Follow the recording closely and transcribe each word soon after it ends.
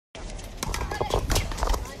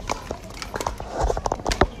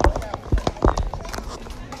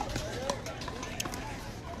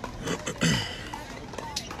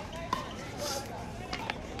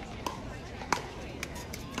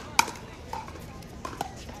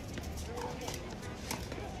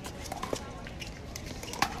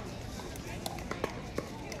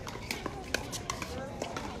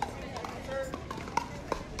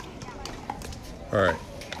right.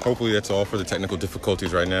 Hopefully that's all for the technical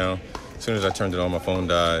difficulties right now. As soon as I turned it on, my phone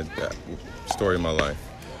died. Story of my life.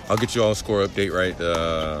 I'll get you all a score update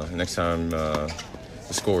next time the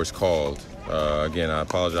score is called. Again, I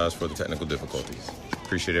apologize for the technical difficulties.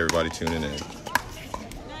 Appreciate everybody tuning in.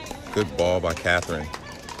 Good ball by Catherine.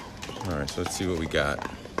 All right, so let's see what we got.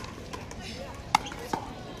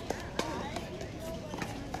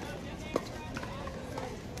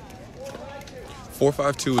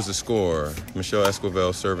 4-5-2 is the score. Michelle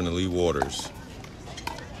Esquivel serving to Lee Waters.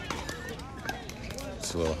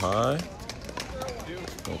 It's a little high.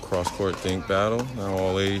 A little cross-court think battle. Now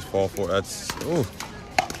all ladies fall for it. That's, ooh.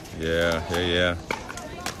 Yeah.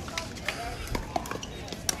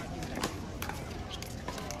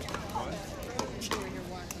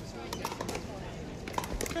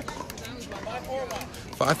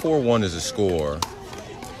 5-4-1 is the score.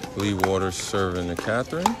 Lee Waters serving to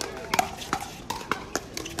Catherine.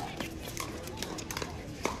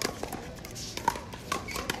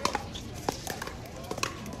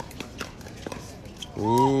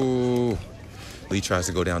 Ooh. Lee tries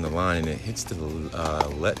to go down the line and it hits the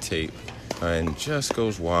let tape and just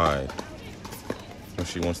goes wide. Oh,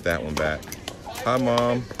 she wants that one back. Hi,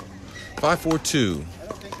 Mom. 5-4-2. I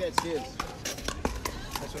don't think that's his.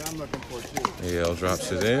 That's what I'm looking for, too. AL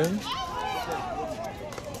drops it in.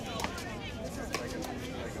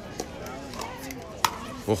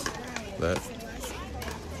 Oh, that.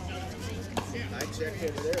 I checked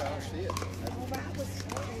over there. I don't see it.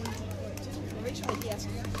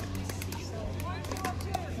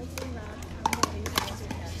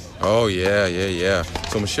 Oh, yeah.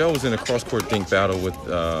 So Michelle was in a cross-court dink battle with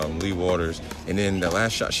Lee Waters, and then the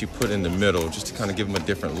last shot she put in the middle just to kind of give him a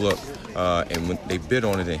different look. And when they bid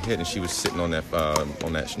on it and hit, and she was sitting on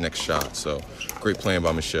that next shot. So great playing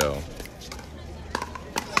by Michelle.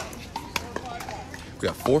 We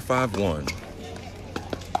got 4-5-1.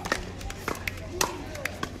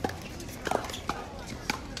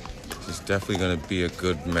 This is definitely going to be a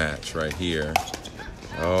good match right here.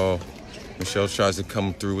 Oh. Michelle tries to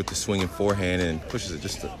come through with the swinging forehand and pushes it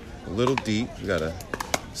just a little deep. We got a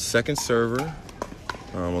second server.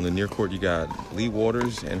 On the near court, you got Lee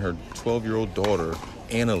Waters and her 12-year-old daughter,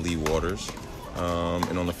 Anna Lee Waters.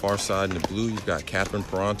 And on the far side in the blue, you've got Catherine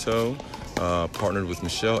Paranteau, partnered with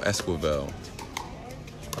Michelle Esquivel,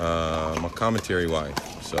 my commentary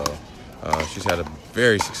wife. So she's had a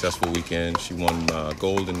very successful weekend. She won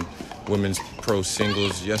gold in women's pro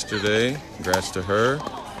singles yesterday. Congrats to her.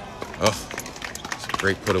 Oh, it's a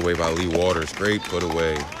great put away by Lee Waters. Great put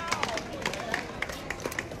away.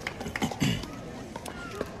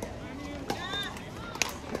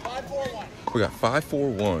 We got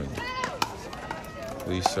 5-4-1.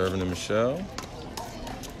 Lee serving to Michelle.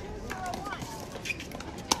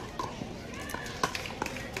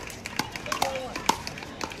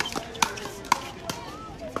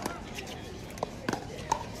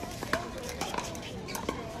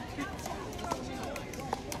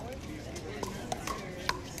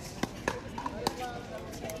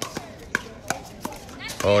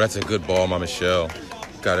 Oh, that's a good ball by Michelle.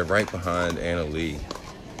 Got it right behind Anna Lee.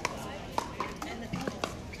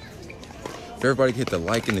 If everybody hit the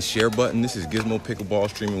like and the share button, this is Gizmo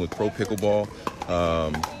Pickleball streaming with ProPickleball.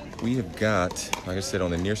 We have got, like I said,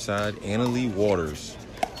 on the near side, Anna Lee Waters.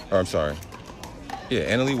 Or I'm sorry. Yeah,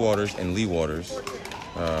 Anna Lee Waters and Lee Waters.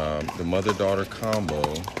 The mother-daughter combo.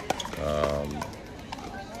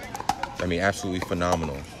 Absolutely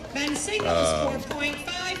phenomenal.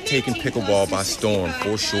 Taking pickleball by storm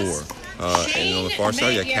for sure. And on the far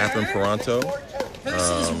side, you got Catherine Paranteau,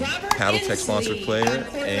 Paddletek sponsored player,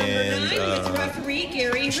 and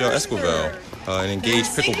Michelle Esquivel, an Engaged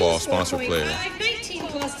Pickleball sponsored player.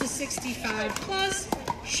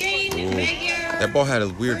 Ooh, that ball had a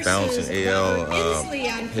weird bounce, and AL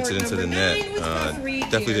hits it into the net.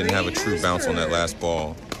 Definitely didn't have a true bounce on that last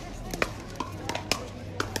ball.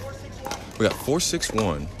 We got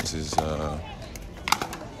 4-6-1. This is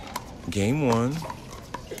game one.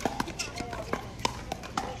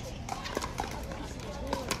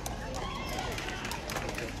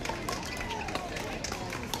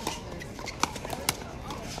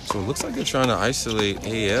 So it looks like they're trying to isolate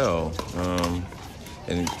AL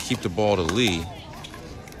and keep the ball to Lee.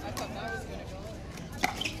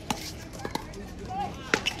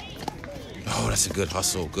 Oh, that's a good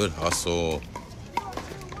hustle, good hustle.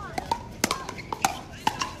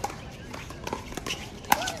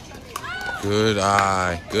 Good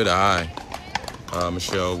eye, good eye.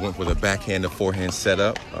 Michelle went with a backhand to forehand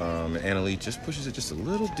setup. And Anna Lee just pushes it just a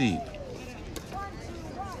little deep.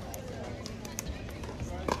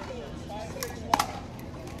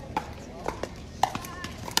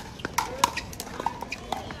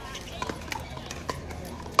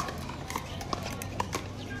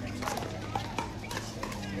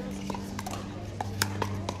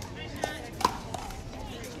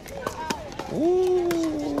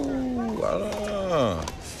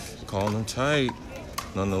 on tight.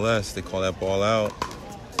 Nonetheless, they call that ball out.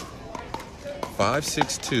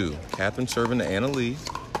 5-6-2. Catherine serving to Anna Lee.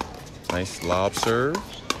 Nice lob serve.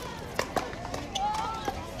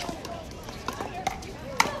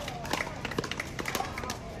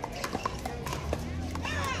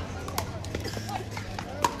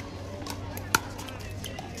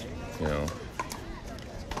 You know,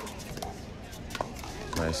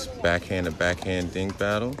 nice backhand to backhand dink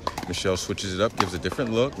battle. Michelle switches it up, gives a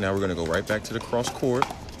different look. Now we're going to go right back to the cross court.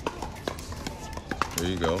 There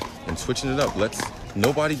you go. And switching it up, lets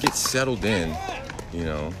nobody get settled in, you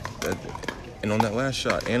know. And on that last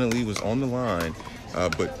shot, Anna Lee was on the line,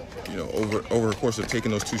 but, you know, over the course of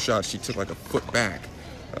taking those 2 shots, she took like a foot back.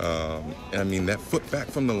 And I mean, that foot back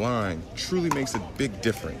from the line truly makes a big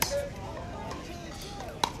difference.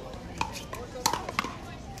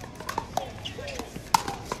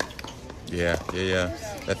 Yeah.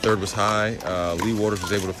 That third was high. Lee Waters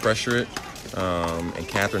was able to pressure it, and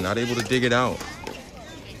Catherine not able to dig it out.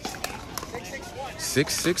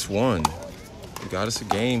 6-6-1. We got us a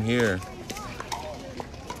game here.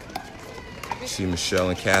 See Michelle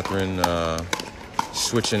and Catherine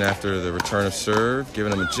switching after the return of serve,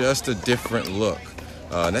 giving them just a different look.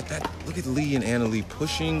 Look at Lee and Anna Lee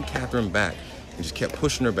pushing Catherine back, and just kept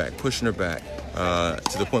pushing her back,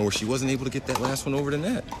 to the point where she wasn't able to get that last one over the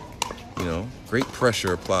net. You know, great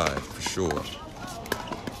pressure applied for sure.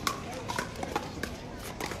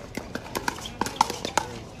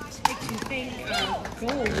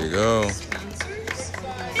 There you go.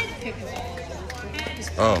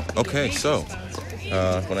 Oh, okay, so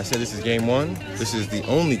when I said this is game 1, this is the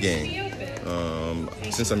only game.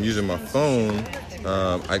 Since I'm using my phone,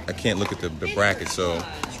 I can't look at the bracket, so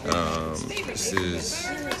this is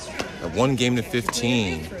a 1 game to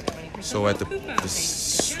 15. So at the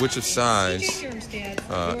switch of sides,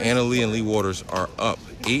 Anna Lee and Lee Waters are up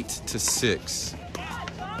 8-6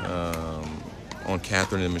 on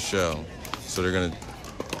Catherine and Michelle. So they're gonna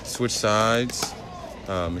switch sides.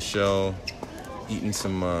 Michelle eating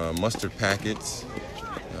some mustard packets.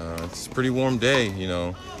 It's a pretty warm day, you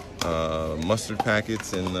know. Mustard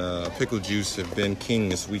packets and pickle juice have been king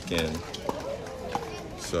this weekend.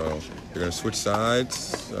 So they're gonna switch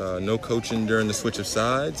sides. No coaching during the switch of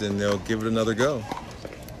sides, and they'll give it another go.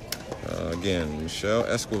 Again, Michelle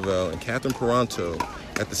Esquivel and Catherine Paranteau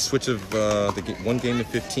at the switch of the 1 game to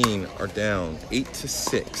 15 are down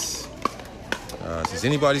 8-6. This is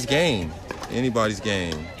anybody's game. Anybody's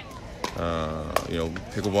game. You know,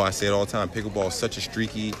 pickleball, I say it all the time, pickleball is such a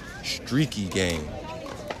streaky game.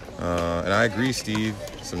 And I agree, Steve.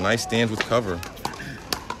 Some nice stands with cover.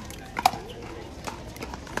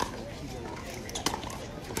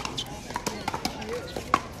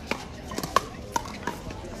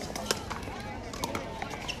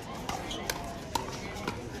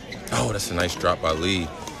 Oh, that's a nice drop by Lee.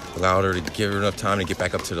 Allowed her to give her enough time to get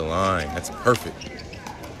back up to the line. That's perfect.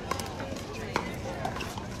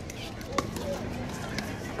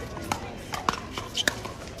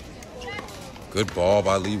 Good ball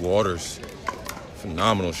by Lee Waters.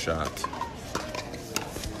 Phenomenal shot.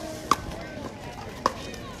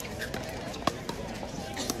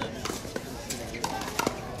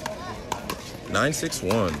 Nine,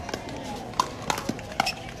 6-1.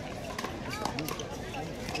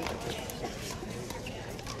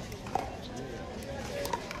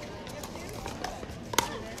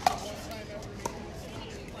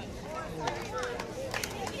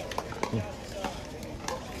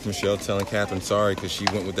 Michelle telling Catherine sorry because she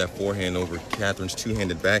went with that forehand over Catherine's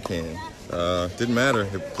 2-handed backhand. Didn't matter.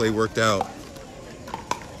 The play worked out.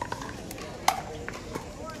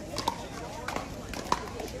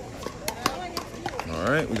 All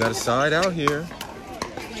right, we got a side out here.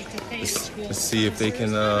 Let's see if they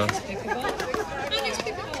can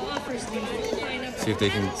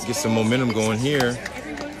get some momentum going here.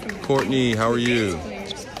 Courtney, how are you?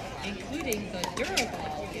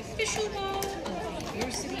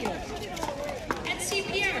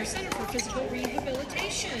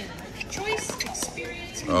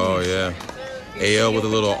 Oh yeah, AL with a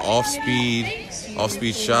little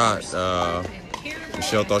off-speed shot.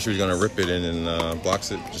 Michelle thought she was gonna rip it in and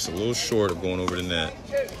blocks it just a little short of going over the net.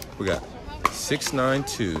 We got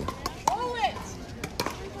 6-9-2.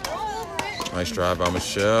 Nice drive by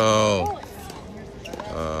Michelle.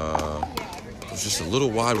 It was just a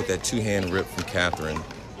little wide with that 2-hand rip from Catherine.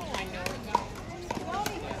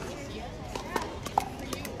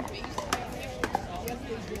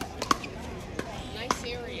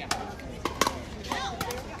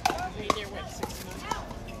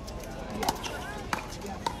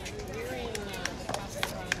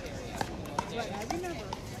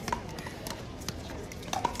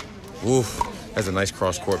 Oof, that's a nice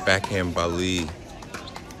cross-court backhand by Lee.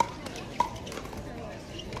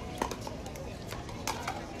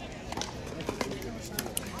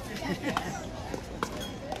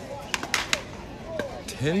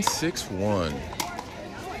 Ten, 6-1.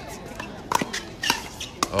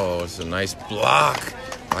 Oh, it's a nice block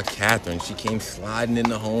by Catherine. She came sliding in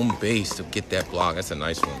the home base to get that block. That's a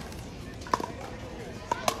nice one.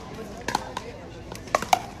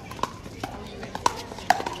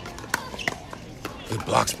 Good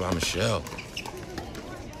blocks by Michelle.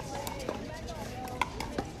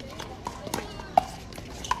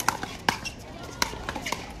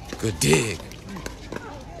 Good dig.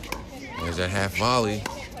 There's that half volley.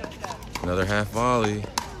 Another half volley.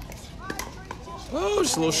 Oh,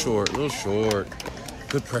 just a little short, a little short.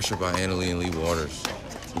 Good pressure by Anna Lee and Lee Waters.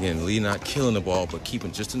 Again, Lee not killing the ball, but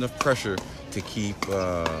keeping just enough pressure to keep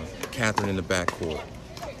Catherine in the backcourt.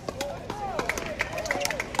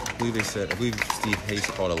 I believe Steve Hayes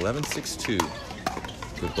called 11-6-2.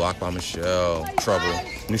 Good block by Michelle. Trouble.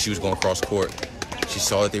 Knew she was going cross court. She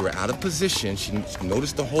saw that they were out of position. She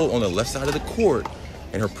noticed the hole on the left side of the court,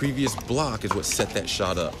 and her previous block is what set that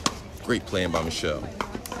shot up. Great playing by Michelle.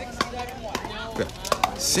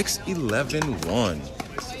 6-11-1.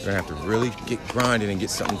 We're gonna have to really get grinding and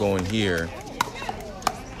get something going here.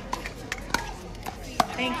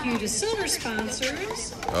 Thank you to silver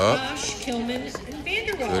sponsors, Bosch, Kilman, and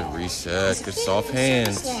Vanderwall. Good reset, good soft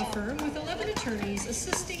hands. Law firm with 11 attorneys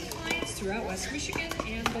assisting clients throughout West Michigan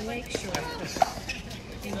and the Lake Shore.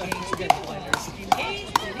 Engage pickleball.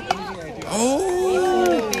 Engage pickleball.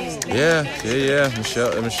 Oh, yeah.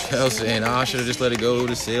 Michelle saying, I should have just let it go. It would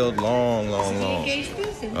have sailed long.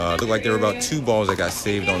 Looked like there were about 2 balls that got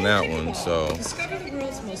saved on that one. So. Discover the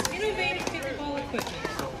world's most innovative pickleball equipment.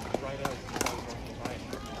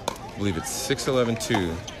 I believe it's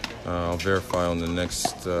 6-11-2. I'll verify on the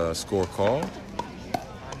next score call.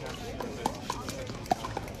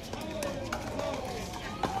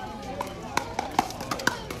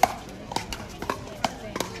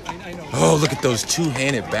 Oh, look at those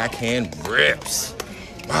two-handed backhand rips.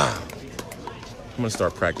 Wow. I'm going to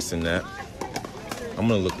start practicing that. I'm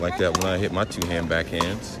going to look like that when I hit my two-hand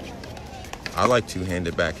backhands. I like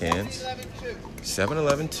two-handed backhands.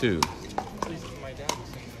 7-11-2.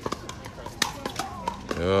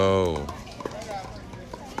 Oh.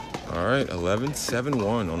 All right,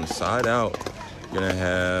 11-7-1 on the side out. You're going to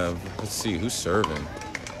have, let's see, who's serving?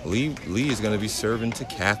 Lee is going to be serving to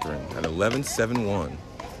Catherine at 11-7-1.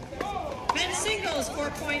 Men's singles,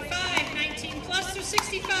 4.5, 19 plus through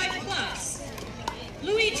 65 plus.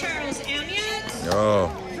 Louis Charles Amiot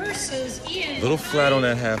versus Ian. Little flat on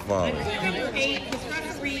that half volley. And number 8 with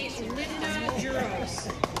referee Linda Juros.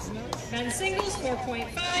 Men's singles, 4.5,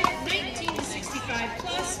 19 to 65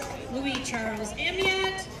 plus. Louis Charles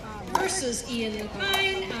Amiot versus Ian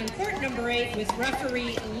Lupine on court number 8 with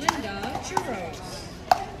referee Linda Juros.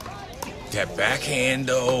 That backhand,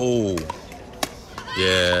 though.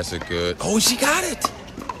 Yeah, that's a good. Oh, she got it.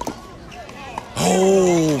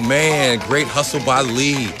 Oh, man. Great hustle by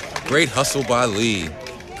Lee. Great hustle by Lee.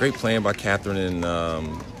 Great playing by Catherine and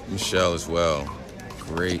Michelle as well.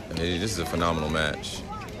 Great. I mean, this is a phenomenal match.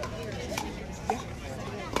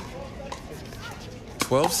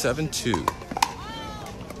 12-7-2.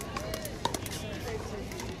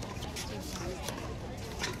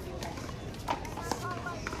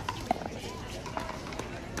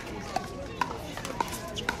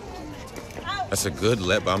 That's a good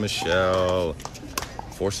let by Michelle.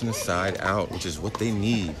 Forcing the side out, which is what they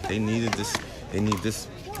need. They need this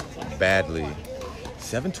badly.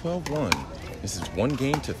 7-12-1. This is 1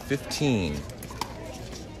 game to 15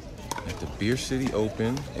 at the Beer City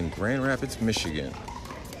Open in Grand Rapids, Michigan.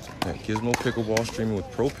 At Gizmo Pickleball streaming with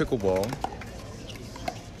ProPickleball.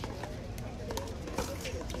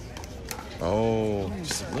 Oh,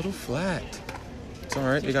 just a little flat. It's all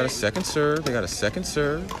right. They got a second serve.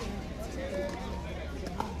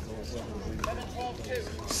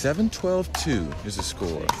 7-12-2 is the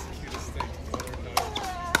score.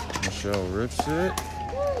 Michelle rips it.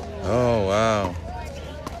 Oh, wow.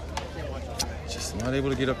 Just not able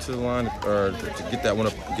to get up to the line or to get that one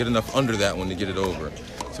up, get enough under that one to get it over.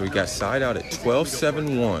 So we got side out at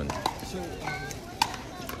 12-7-1.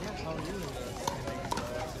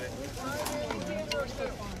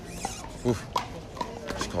 Oof.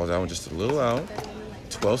 She calls that one just a little out.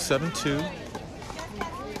 12-7-2.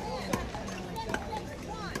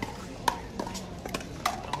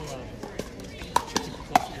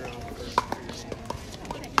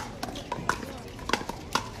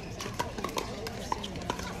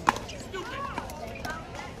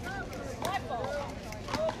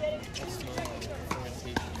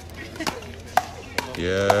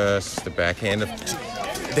 backhand.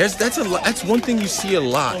 That's one thing you see a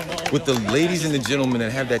lot with the ladies and the gentlemen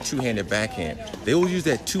that have that two-handed backhand. They will use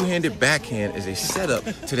that two-handed backhand as a setup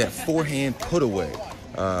to that forehand put away.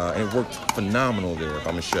 And it worked phenomenal there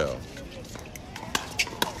by Michelle.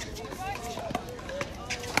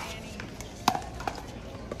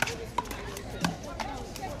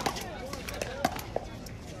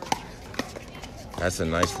 That's a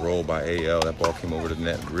nice roll by AL. That ball came over the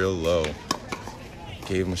net real low.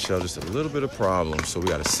 Gave Michelle just a little bit of problem. So we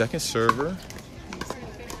got a second server.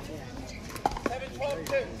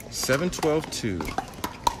 7-12-2.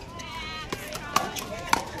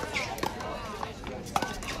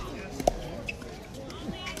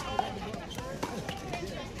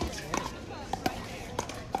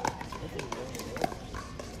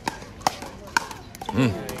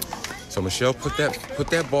 So Michelle put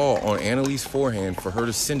that ball on Annalee's forehand for her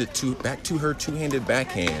to send it back to her two-handed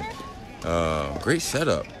backhand. Great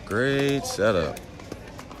setup. Great setup.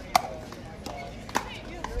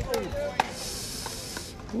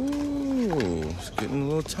 Ooh, it's getting a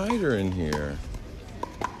little tighter in here.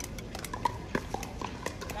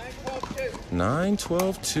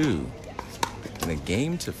 9-12-2. And a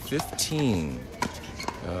game to 15.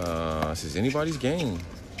 This is anybody's game.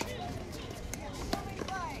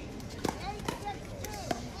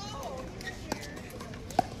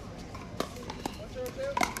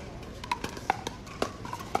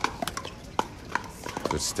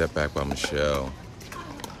 Good step back by Michelle.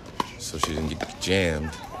 So she didn't get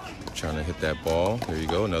jammed trying to hit that ball. There you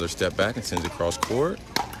go, another step back and sends it across court.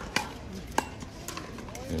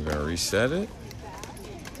 And we're gonna reset it.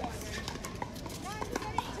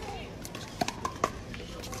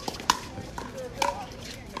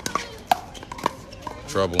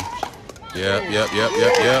 Trouble. Yep.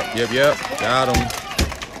 Got him.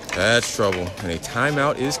 That's trouble. And a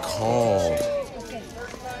timeout is called.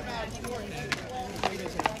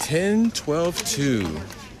 10-12-2.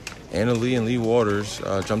 Annalee and Lee Waters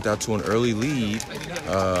jumped out to an early lead,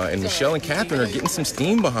 and Michelle and Catherine are getting some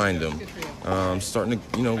steam behind them. Starting to,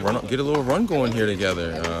 get a little run going here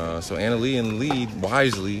together. So Annalee and Lee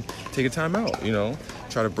wisely take a timeout.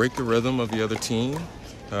 Try to break the rhythm of the other team.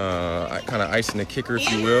 Kind of icing the kicker,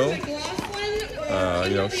 if you will.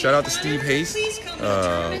 Shout out to Steve Hayes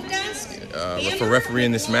for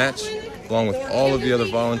refereeing this match, along with all of the other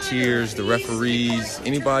volunteers, the referees,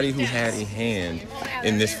 anybody who had a hand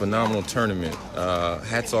in this phenomenal tournament.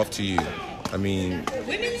 Hats off to you. I mean,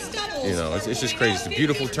 it's just crazy. It's a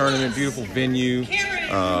beautiful tournament, beautiful venue.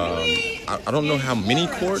 I don't know how many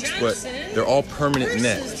courts, but they're all permanent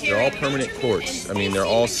nets. They're all permanent courts. I mean, they're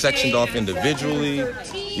all sectioned off individually.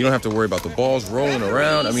 You don't have to worry about the balls rolling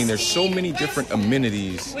around. I mean, there's so many different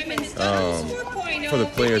amenities for the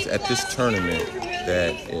players at this tournament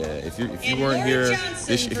that if you weren't here,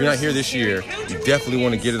 if you're not here this year, you definitely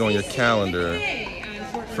want to get it on your calendar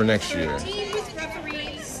for next year.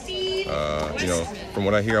 From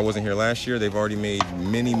what I hear, I wasn't here last year. They've already made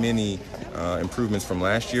many improvements from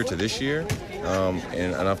last year to this year.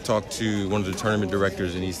 And I've talked to one of the tournament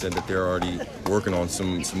directors, and he said that they're already working on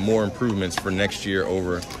some more improvements for next year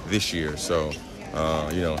over this year. So,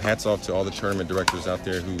 hats off to all the tournament directors out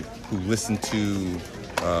there who listen to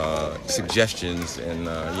suggestions and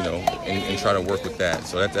try to work with that.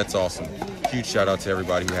 So that's awesome. Huge shout out to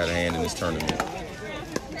everybody who had a hand in this tournament.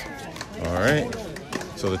 All right.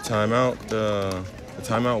 So the timeout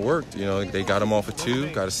worked. They got him off a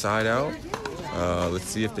 2, got a side out. Let's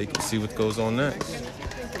see if they can see what goes on next.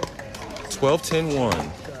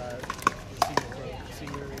 12-10-1.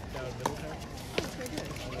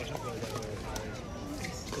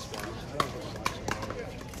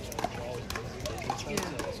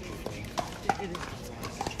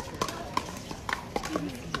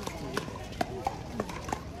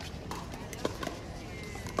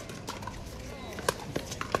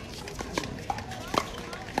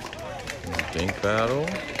 Dink battle.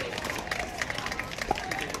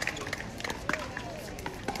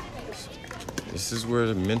 This is where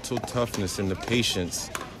the mental toughness and the patience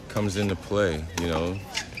comes into play,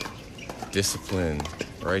 Discipline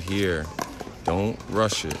right here. Don't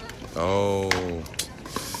rush it. Oh,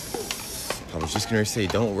 I was just going to say,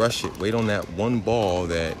 don't rush it. Wait on that one ball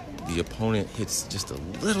that the opponent hits just a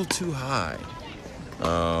little too high.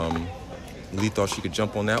 Lee thought she could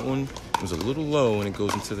jump on that one. It was a little low and it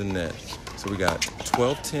goes into the net. So we got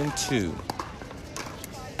 12-10-2.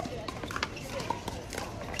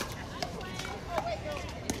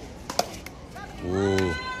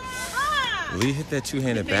 Whoa. Lee hit that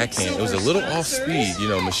two-handed backhand. It was a little off speed.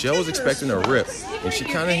 Michelle was expecting a rip, and she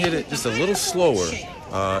kind of hit it just a little slower.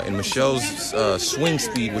 And Michelle's swing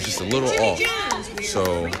speed was just a little off.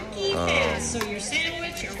 So fast, so your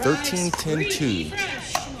sandwich arrives 13-10-2. free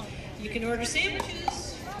fresh. You can order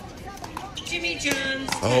sandwiches. Jimmy John's.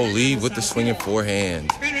 Oh, lead with the swinging forehand.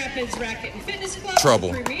 Grand Rapids Racket and Fitness Club. Trouble.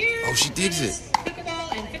 Premier, Oh, she digs tennis, it.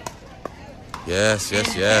 Pickleball and fit. Yes,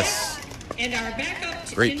 yes, yes. And our backup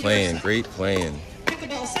to Great indoor playing, side. great playing.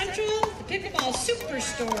 Pickleball Central, the Pickleball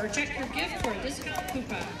Superstore. Check your gift for a discount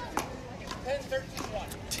coupon.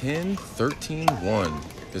 10-13-1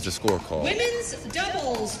 is the score call. Women's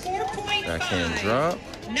doubles, 4.5. Backhand drop.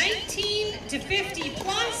 19 to 50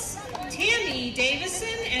 plus. Tammy Davison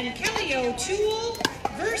and Kelly O'Toole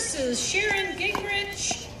versus Sharon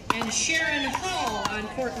Gingrich and Sharon Hall on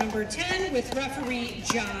court number 10 with referee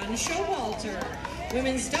John Showalter.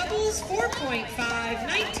 Women's doubles, 4.5,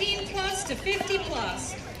 19 plus to 50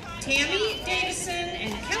 plus. Tammy Davison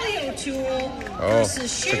and Kelly O'Toole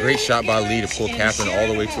versus Sharon it's a great shot by Lee to pull Gingrich Catherine and all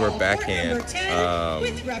the way Sharon to her Hall, backhand, court number 10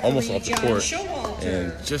 with referee almost off the John court, Showalter.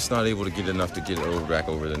 and just not able to get enough to get it over, back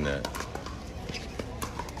over the net.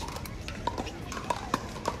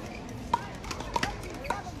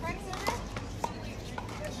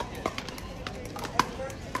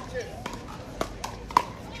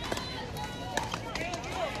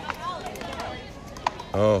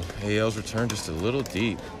 Oh, AL's return just a little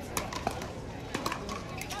deep.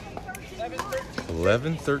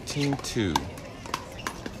 11-13-2.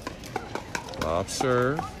 Lob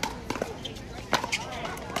serve.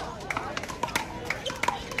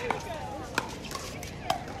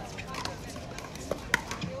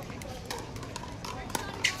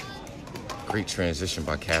 Great transition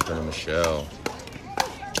by Catherine and Michelle.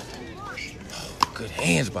 Oh, good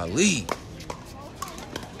hands by Lee.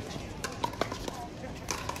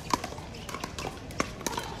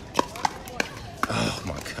 Oh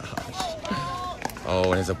my gosh.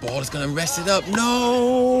 Oh, and as the ball is gonna mess it up.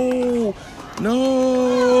 No!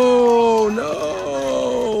 No!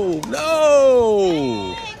 No!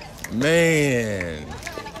 No! Man,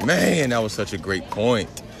 that was such a great point.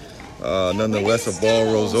 Nonetheless, the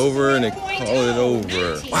ball rolls over and they call it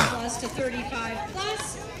over. Wow. Plus to 35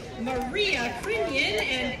 plus. Maria Krinian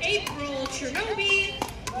and April Chernoby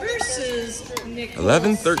versus Nicole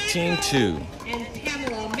 11-13-2. and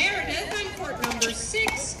Pamela Meredith on court number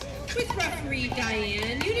 6 with referee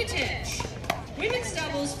Diane Unitich. Women's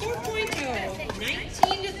doubles 4.0,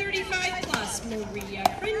 19 to 35 plus. Maria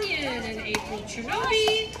Krinian and April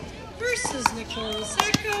Chernoby versus Nicole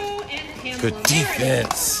Sacco and Pamela Good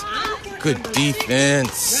defense. Meredith. Good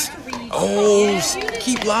defense. Oh,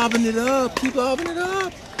 keep lobbing it up. Keep lobbing it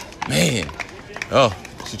up. Man. Oh,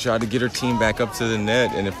 she tried to get her team back up to the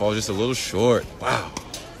net and it falls just a little short. Wow.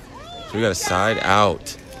 So we got a side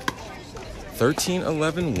out.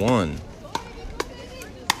 13-11-1.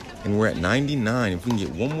 And we're at 99. If we can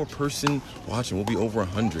get one more person watching, we'll be over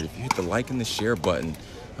 100. If you hit the like and the share button,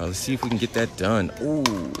 let's see if we can get that done. Oh,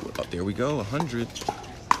 there we go, 100.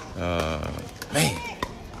 Man.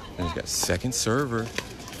 And he's got second server.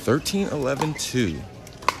 13-11-2.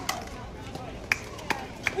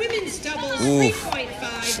 Women's doubles Oof,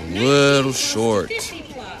 3.5, just a little 19 short. plus to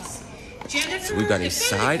 50 plus. Jennifer So we've got a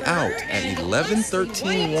side out at and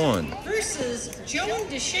 11-13-1. versus Joan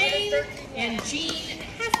Deshane and Jean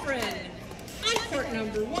Heffron on court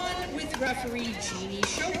number 1 with referee Jeannie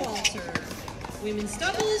Showalter. Women's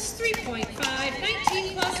doubles 3.5,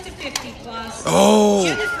 19 plus to 50 plus. Oh,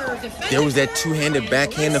 Jennifer there was that Defendifer two-handed and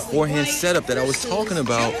backhand to Leslie forehand White setup that I was talking versus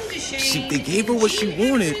about. Joan Deshane They gave her and what she Jean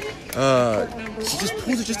wanted. Heffron. She just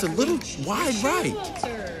pulled it just a little wide right.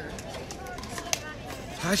 Showalter.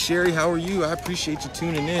 Hi, Sherry. How are you? I appreciate you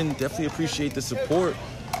tuning in. Definitely appreciate the support.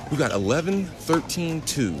 We got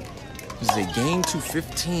 11-13-2. This is a game to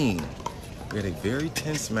 15. We had a very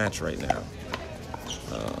tense match right now.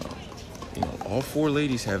 All four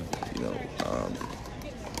ladies have,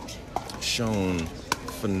 shown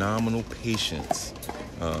phenomenal patience.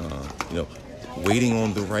 Waiting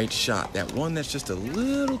on the right shot. That one that's just a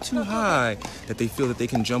little too high that they feel that they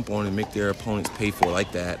can jump on and make their opponents pay for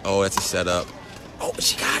like that. Oh, that's a setup. Oh,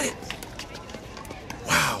 she got it.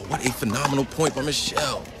 Wow, what a phenomenal point by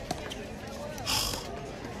Michelle.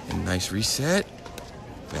 And nice reset.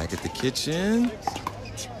 Back at the kitchen.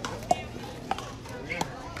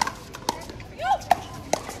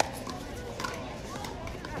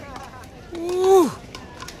 Woo,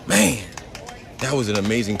 man. That was an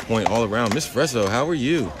amazing point all around. Miss Fresso, how are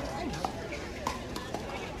you?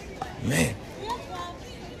 Man.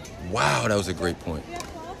 Wow, that was a great point.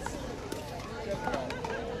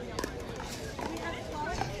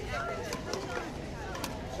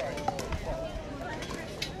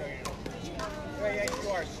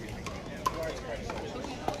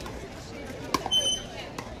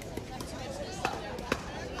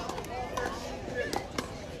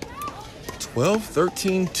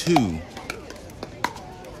 13-2.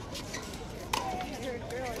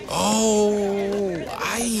 Oh,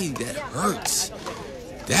 that hurts.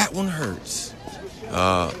 That one hurts.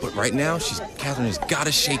 But right now, Catherine has got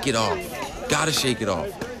to shake it off. Got to shake it off.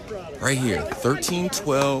 Right here,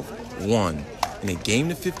 13-12, 1. In a game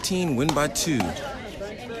to 15, win by 2.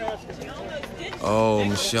 Oh,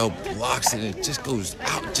 Michelle blocks it and it just goes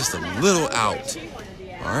out, just a little out.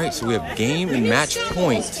 All right, so we have game and match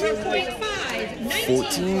point.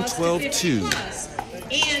 14-12, 2.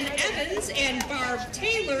 Ann Evans and Barb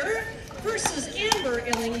Taylor versus Amber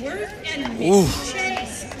Illingworth and Mickey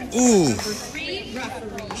Chase. Ooh. Number 3,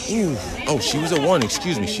 referee. Ooh. Oh, she was a 1.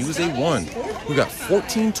 Excuse me. She was a 1. We got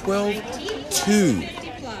 14-12, 2.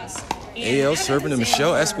 AL serving to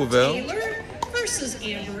Michelle Esquivel. Taylor versus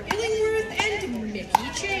Amber Illingworth and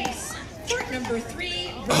Mickey Chase. Court number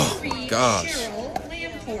 3, referee Cheryl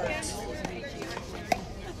Lamport.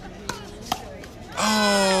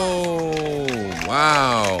 Oh,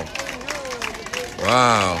 wow.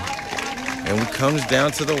 Wow. And it comes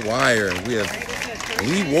down to the wire. We have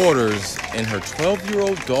Lee Waters and her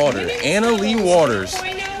 12-year-old daughter, Anna Lee Waters,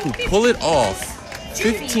 who pull it off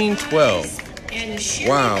 15-12.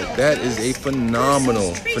 Wow, that is a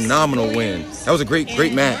phenomenal win. That was a great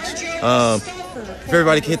match. If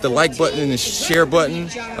everybody can hit the like button and the share button,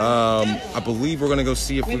 I believe we're gonna go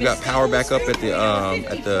see if we got power back up at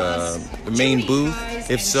the main booth.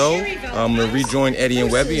 If so, I'm gonna rejoin Eddie and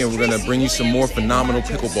Webby, and we're gonna bring you some more phenomenal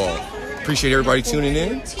pickleball. Appreciate everybody tuning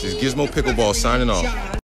in. This is Gizmo Pickleball signing off.